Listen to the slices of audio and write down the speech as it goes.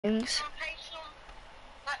things.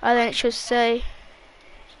 And then it should say,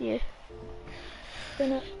 yeah.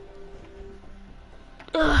 Gonna...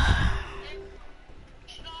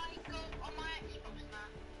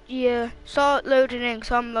 Yeah, start loading in,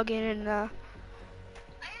 so I'm logging in now.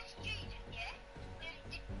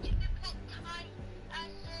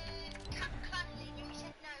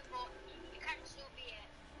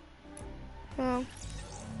 Oh.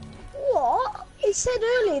 What? He said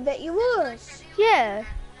earlier that you was. Yeah.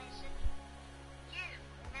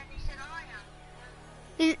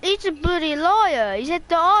 He's a bloody liar. He said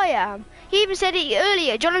that I am. He even said it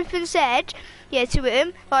earlier. Jonathan said, yeah, to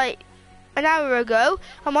him, like, an hour ago,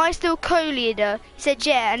 am I still co-leader? He said,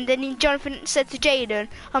 yeah. And then Jonathan said to Jaden,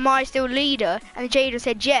 am I still leader? And Jaden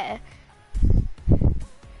said, yeah.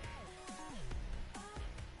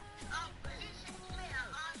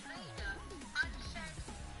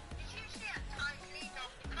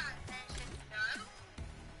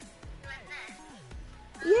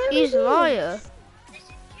 Yeah, He's a liar.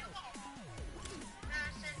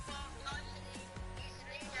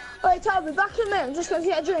 Alright, Toby, back in a minute. I'm just going to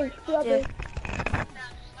get a drink. Yeah.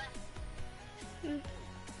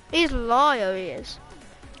 He's a liar, he is.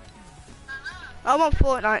 I'm on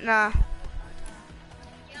Fortnite now.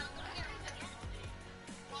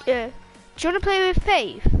 Yeah. Do you want to play with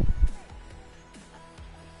Faith?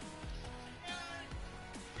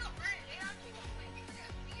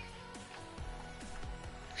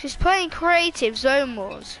 She's playing creative Zone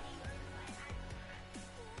Wars.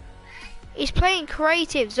 He's playing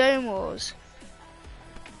creative Zone Wars.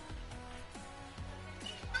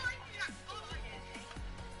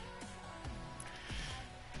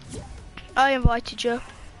 I invited you.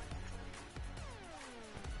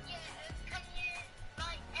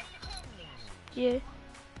 Yeah.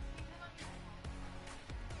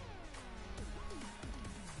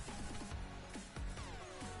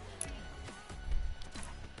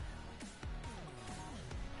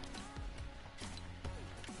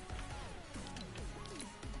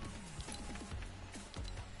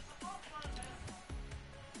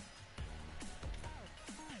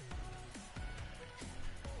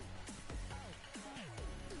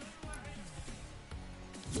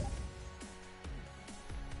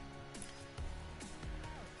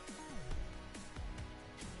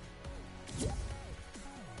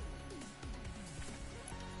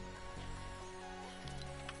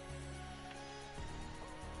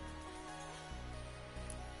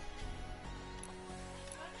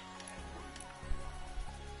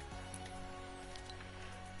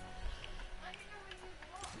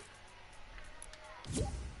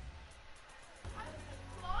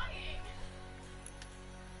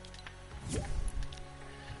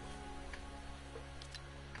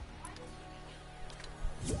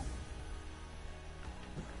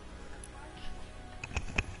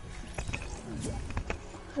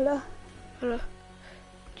 Hello. Hello.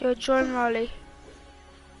 Yo, join Riley.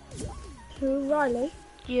 Who, Riley?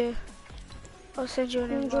 Yeah. I'll send you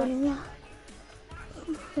an I'm invite. joining, yeah.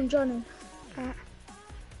 I'm joining.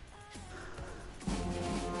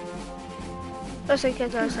 That's okay,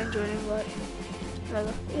 I'll send you an invite.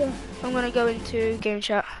 Later. Yeah. I'm gonna go into game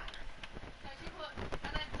chat.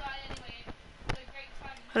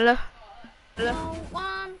 Hello? Hello?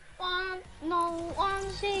 No one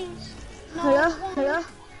sees. No Hello? one, Hello?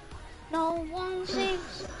 No one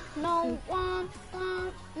sees. No one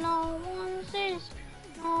sees.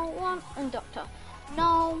 No one, and doctor.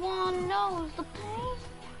 No one knows the pain.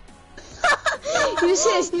 You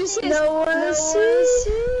see, no one sees.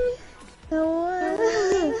 No one.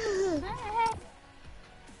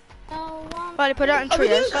 No one. Riley, put out in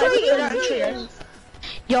trios. Riley, put out in trios.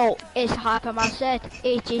 Yo, it's Hyperman said.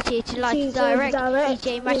 EGT like direct.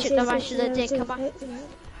 EJ mash it, the mash of the dick. Come on.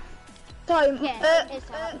 Time. Yeah, it's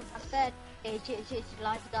Hyperman said. EGT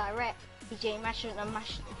like direct. EJ mash it, the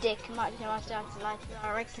mash of the dick. Come on, like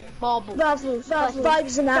direct. Bobble. Vibes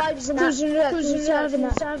and that. Cruising that.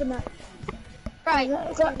 Right. What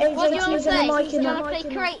do you want to play? Do you want to play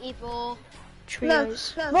creative or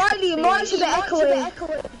Trios. No. Riley, mine's a bit echoey.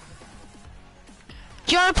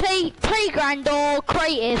 do you want to play playground or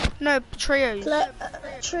creative? No, trios.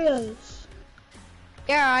 Trios.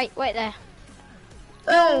 Yeah, right. Wait there.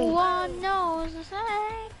 No one knows the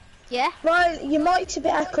same. Yeah. Riley, your mic's a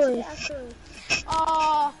bit echoey.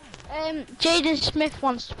 Oh, Jaden Smith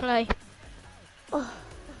wants to play. Oh.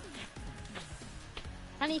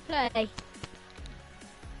 Can he play?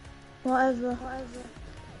 Whatever.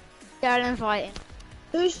 Yeah, I'll invite him.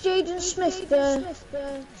 Who's Jaden Smith?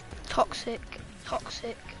 Toxic.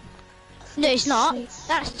 No, it's not.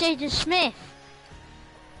 That's Jaden Smith.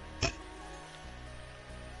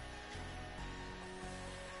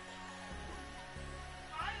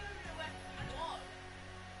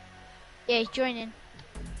 Yeah, he's joining.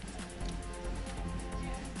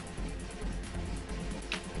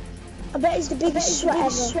 I bet he's the biggest sweat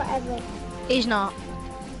ever. He's not.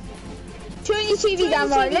 Turn your TV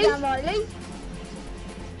down, Riley.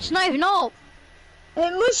 It's not even up.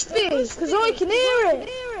 It must be, because I can hear it.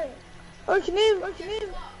 I can hear it.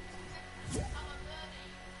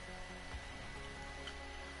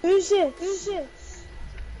 Who's it?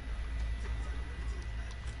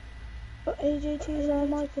 Got AJT's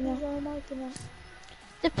on mic now.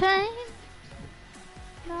 The pain.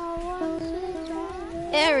 No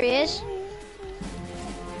one. There he is.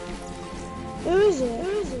 Who is it?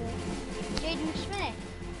 Jaden Smith.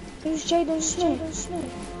 Who's Jaden Smith?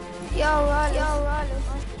 Yo, Riley.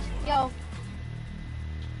 Yo.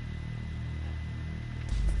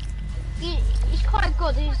 He's quite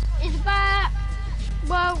good. He's about.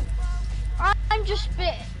 Well, I'm just a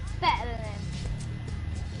bit better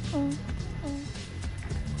than him.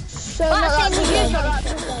 So Well, not same as you, that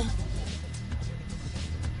sorry. good.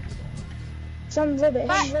 Some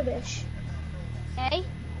rubbish. Hey?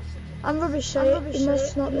 I'm rubbish, so it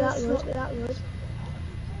must not be that good.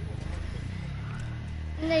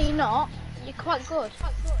 No, you're not. You're quite good.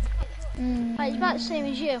 Like, he's about the same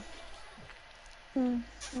as you. Who's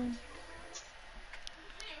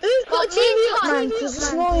got a TV up, man? Because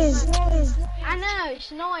it's noise. I know, it's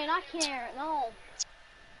annoying. I can hear it all.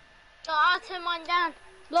 So I'll turn mine down.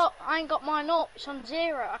 Look, I ain't got mine up. It's on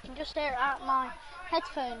 0. I can just hear it out of my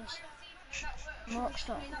headphones. What's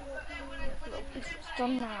that? It's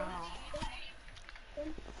done now.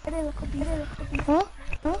 Huh?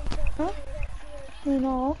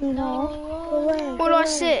 No. All I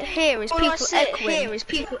see here is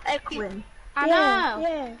people echoing. I know.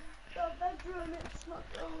 Yeah.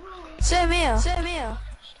 Same here.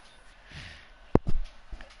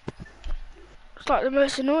 It's like the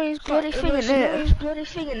most annoying bloody thing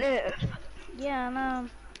in there. Yeah, I know.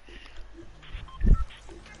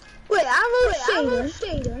 Wait, I'm on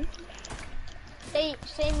Steven.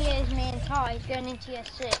 Same year as me and Ty, he's going into year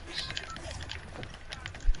 6.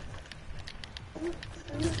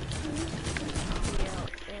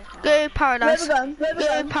 Go Paradise. Where we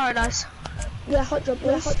going? Paradise. Yeah, hot drop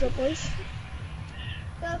boys.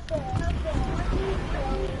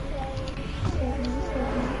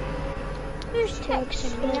 Who's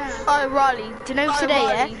texting me now? Oh, Riley, do you know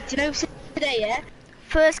today, yeah?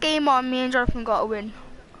 First game on, me and Jonathan got a win.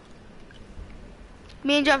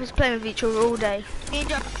 Me and Jonathan's playing with each other all day.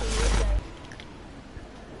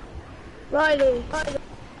 Riley.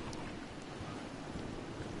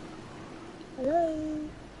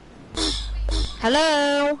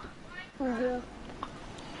 Hello. Oh, yeah.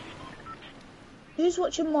 Who's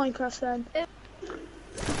watching Minecraft then?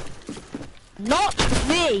 Not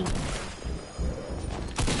me.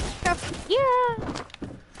 Yeah.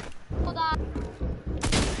 Hold on.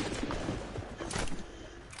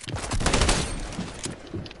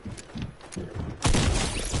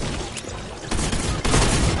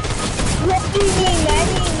 What do you mean then?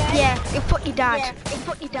 Yeah, you put your dad.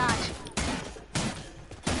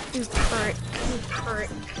 You prick.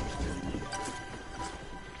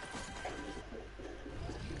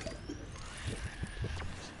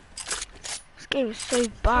 This game is so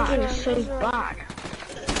bad.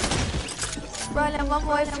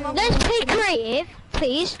 Let's play creative,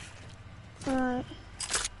 please. Alright.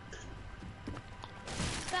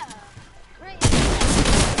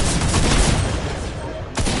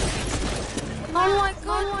 Oh my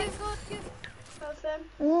god.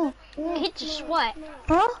 Oh. It's a sweat.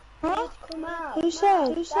 Huh? Come out. Who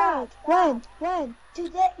said? When?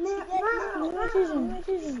 Today, No, it isn't.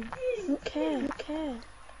 Don't care.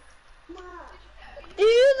 Are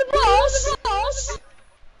you the boss?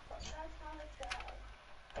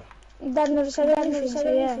 Dad never said anything,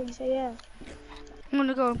 so yeah. I'm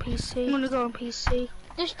gonna go on PC.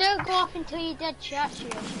 Just don't go off until you're dead, chat.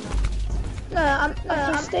 No, I'm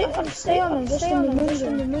stay on. I'm just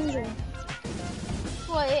in the ninja.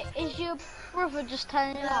 What, is your brother just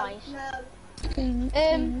telling lies? No,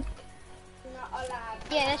 Um, not allowed.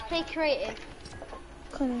 yeah, let's play creative.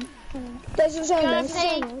 Come on. There's your Gonna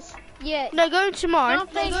zones. play, yeah. No, go into mine.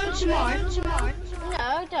 No,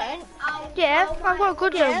 don't. Yeah, I've got a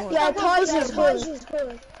good zone. Yeah, Kaiser's good.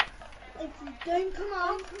 If you don't come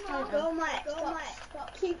on, go on my Xbox.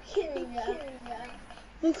 Keep killing you.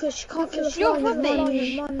 Lucas, you can't kill us You're all with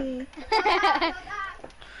rubbish. money.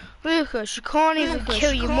 Lucas, you can't even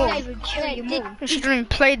kill your mum. And she didn't even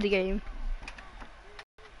play the game.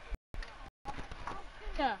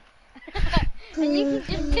 And you can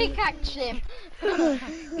just pickaxed him.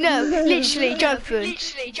 No, literally, Jonathan.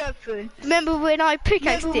 Remember when I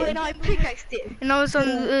pickaxed him? And I was on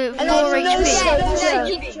 4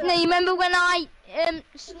 HP. No, you remember when I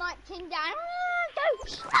sniped him down? Don't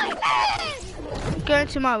snipe him! Go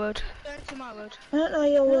into my world. I don't know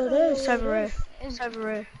your world is. It's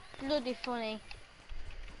over here. Bloody funny.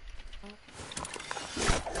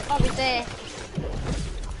 I'll be there.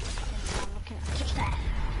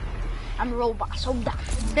 I'm a robot, so that.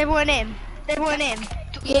 They weren't him.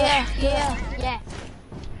 Yeah.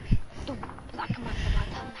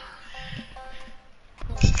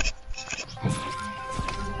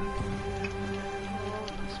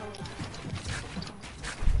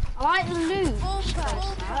 I like the loot.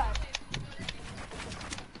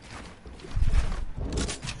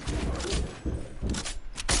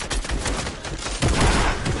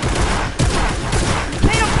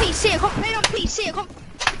 Play on PC. I can't.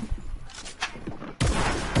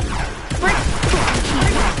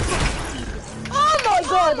 Oh my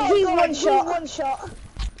god, he's one shot.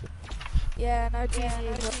 Yeah, no,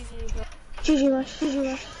 GG Mush.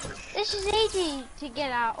 This is easy to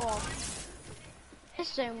get out of. This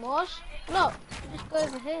zone was. Look, just go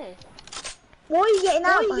over here. What are you getting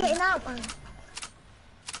out, man?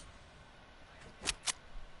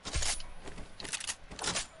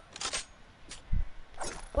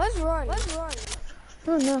 Where's Ronnie?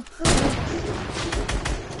 Oh no.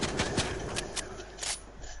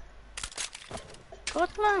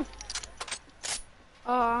 What's man?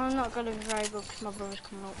 Oh, I'm not gonna be very good because my brother's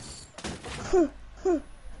coming up.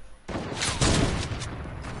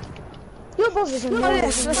 Your brother's in there.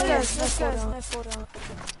 Let's go.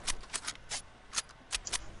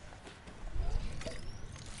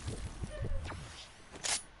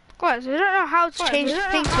 Guys, I don't know how to change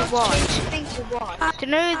things to watch. To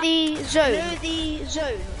know the zone.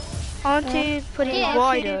 I want to put it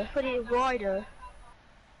wider.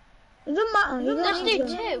 It doesn't matter. You Let's don't do need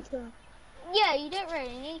to. 2. Yeah, you don't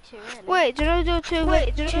really need to, really. Wait, do you know do 2?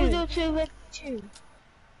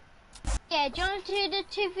 Yeah, do you want to do the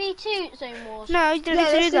 2v2 zone wars? No, you don't need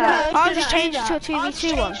to do that. I'll just change it to a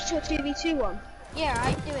 2v2 one. Yeah,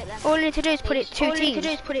 I do it then. All you need to do is put it 2 teams.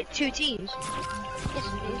 Yes,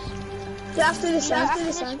 please. Do after this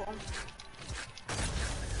one. What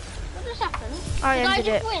just happened? I Did ended I it.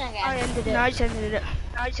 just win again? No, I just ended it.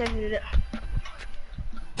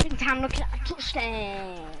 I think I'm looking at a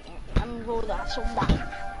touchdown. I'm rolled that some down.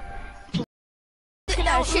 Look at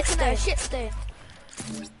that shit stone.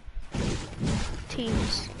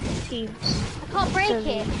 Teams. I can't break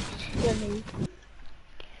it.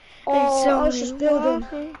 Oh, I was It's just only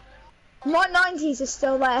building. My 90s are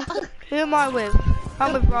still there. Who am I with?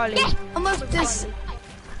 I'm with Riley. I'm with this.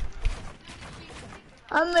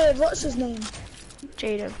 I'm with, what's his name?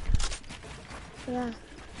 Jaden. Yeah.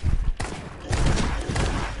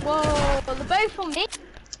 Whoa, they're both on me.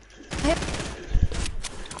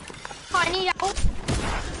 I need help.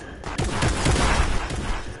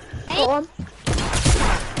 Go on.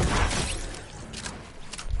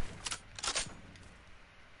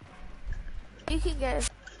 You can get it.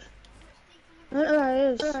 I don't know where it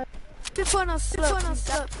is. Flip on us,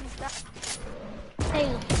 Hey,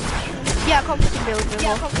 Yeah, I can't fucking build no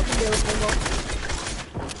more.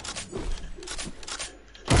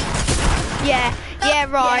 Yeah,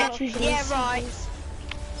 right.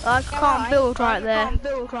 I can't build right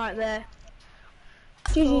there.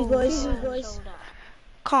 GG boys.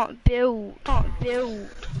 Can't build.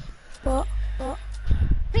 What?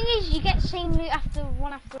 thing is, you get same loot after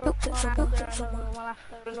one after another.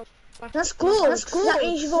 That's cool. That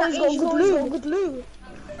means you've always got good loot.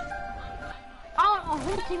 Oh, a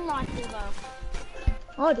hunting rifle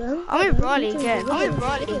though. I don't. I'm with Riley again.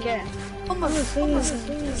 Almost. Oh,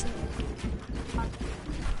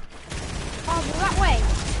 go that way.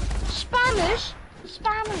 Spammers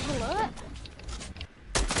alert.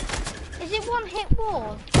 Is it one hit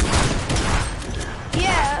wall?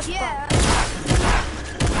 Yeah.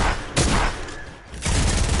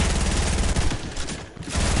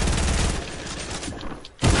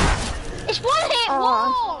 It's one hit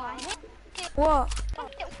wall! What?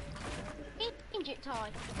 Change it, Ty.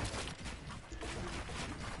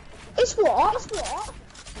 It's what?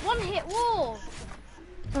 One hit wall.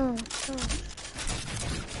 Oh.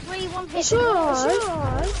 3 one hit It's walls.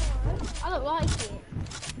 alright. I don't like it.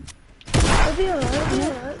 It'll be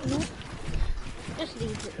alright. Just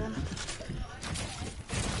leave it then.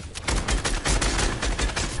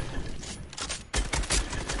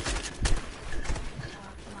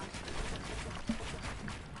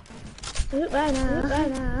 Look right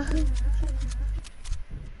now.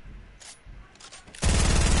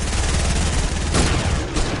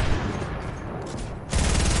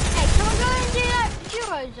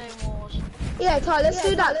 Zone Wars. Yeah, Ty, let's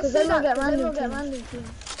do that because then we'll get random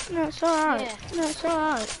teams. No, it's alright. Yeah. No, it's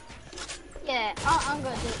alright. Yeah, I'm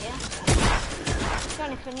gonna do it, yeah. It's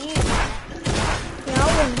only for you. Yeah,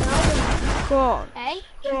 I'll win. Go on. Eh?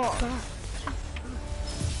 Go on.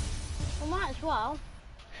 We might as well.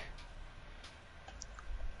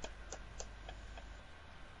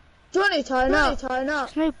 Johnny, tie up.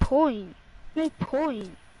 There's no point. No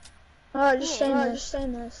point. Alright, just stay Yeah. nice. Stay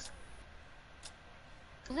nice.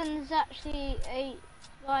 Because then there's actually a,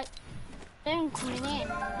 like, zone coming in.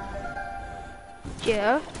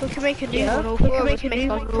 Yeah, we can make a new one. Or we can make a new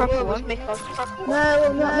one, proper one. No,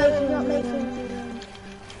 we're not making.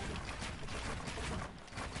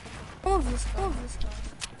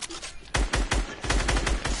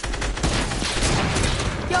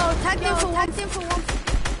 Yo, tag them for one.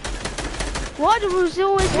 Why does it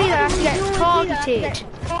always be that I have to get targeted?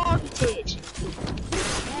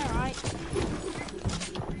 Yeah, right.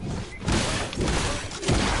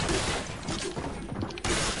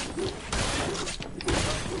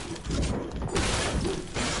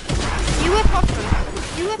 You were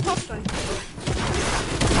popping.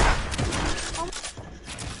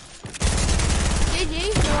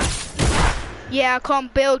 Yeah, I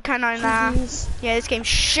can't build, can I now? Yeah, this game's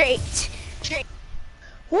shit.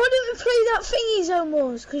 Why didn't we play that thingy zone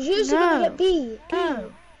wars? Because you're gonna get beat.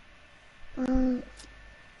 No. Me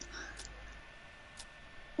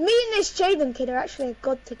and this Jaden kid are actually a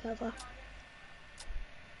god together.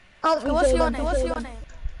 Aren't we, What's your Jaden? name?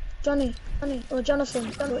 Johnny. Or Jonathan.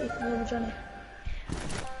 What you call him, Johnny.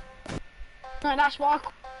 No, that's why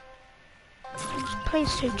This play's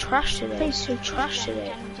so trash today.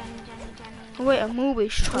 Johnny. Oh, wait, I'm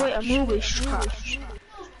always trash.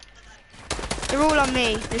 They're all on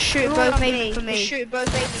me. They shoot both aiming for me.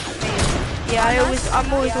 Yeah,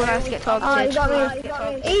 I'm always the one who has to get Oh, he targeted.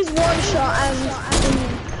 got me. He's one shot and...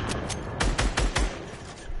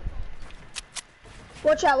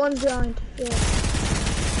 Watch out, one's behind. Yeah.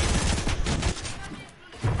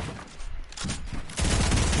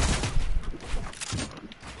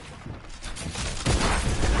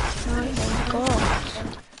 Oh my god.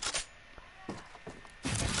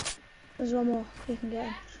 There's one more. You can get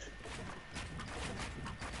him.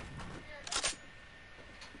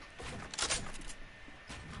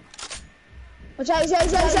 Watch out, he's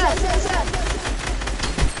out.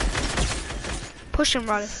 Push him,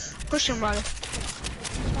 Riley. That's what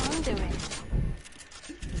I'm doing.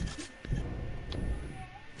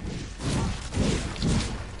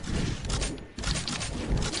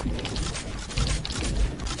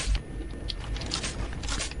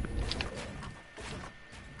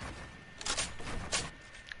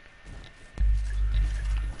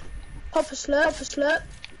 Pop a slurp.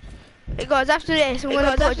 Hey guys, after this, I'm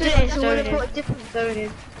gonna put a different zone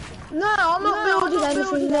in. No, I'm not building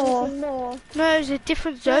anything more. No, it's a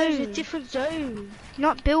different zone.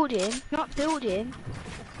 Not building.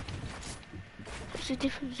 It's a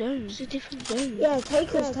different zone. Yeah,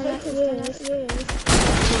 take us. Yeah.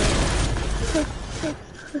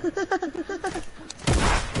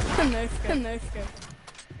 No.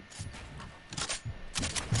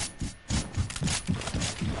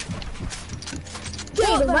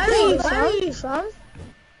 Jaden, where are you from?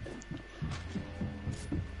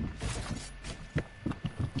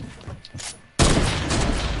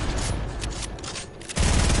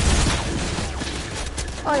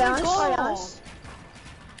 Oh yes.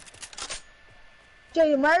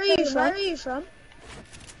 Jaden, where are you from?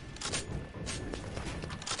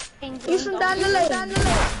 You from down the lane?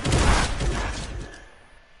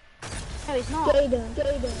 No, he's not. Jaden.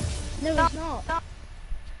 No, he's not.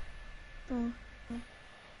 Oh.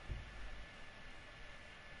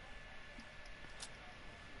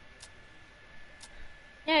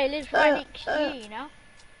 Yeah, he lives right next to you, you know?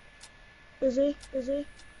 Is he?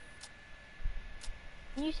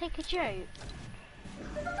 Can you take a joke?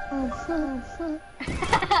 Oh.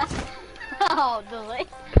 Oh, does it?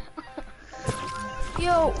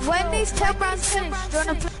 Yo, when these 10 rounds finish, do you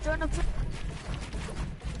wanna play?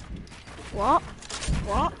 What?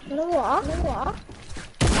 You know what?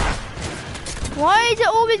 Why is it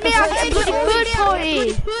always me out there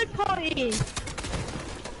bloody food party?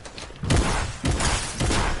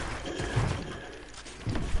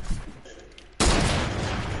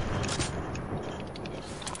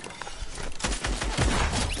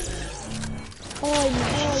 Oh,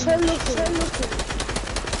 so lucky.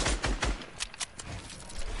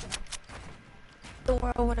 Don't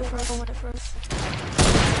worry, I'll win it first.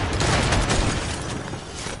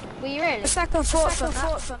 Were you really? Second thoughts on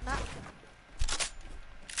that.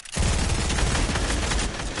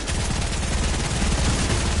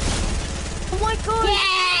 Oh my god!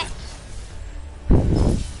 Yeah!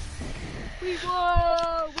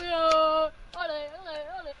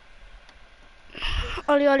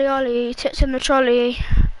 Ollie, Ollie, Ollie, tits in the trolley.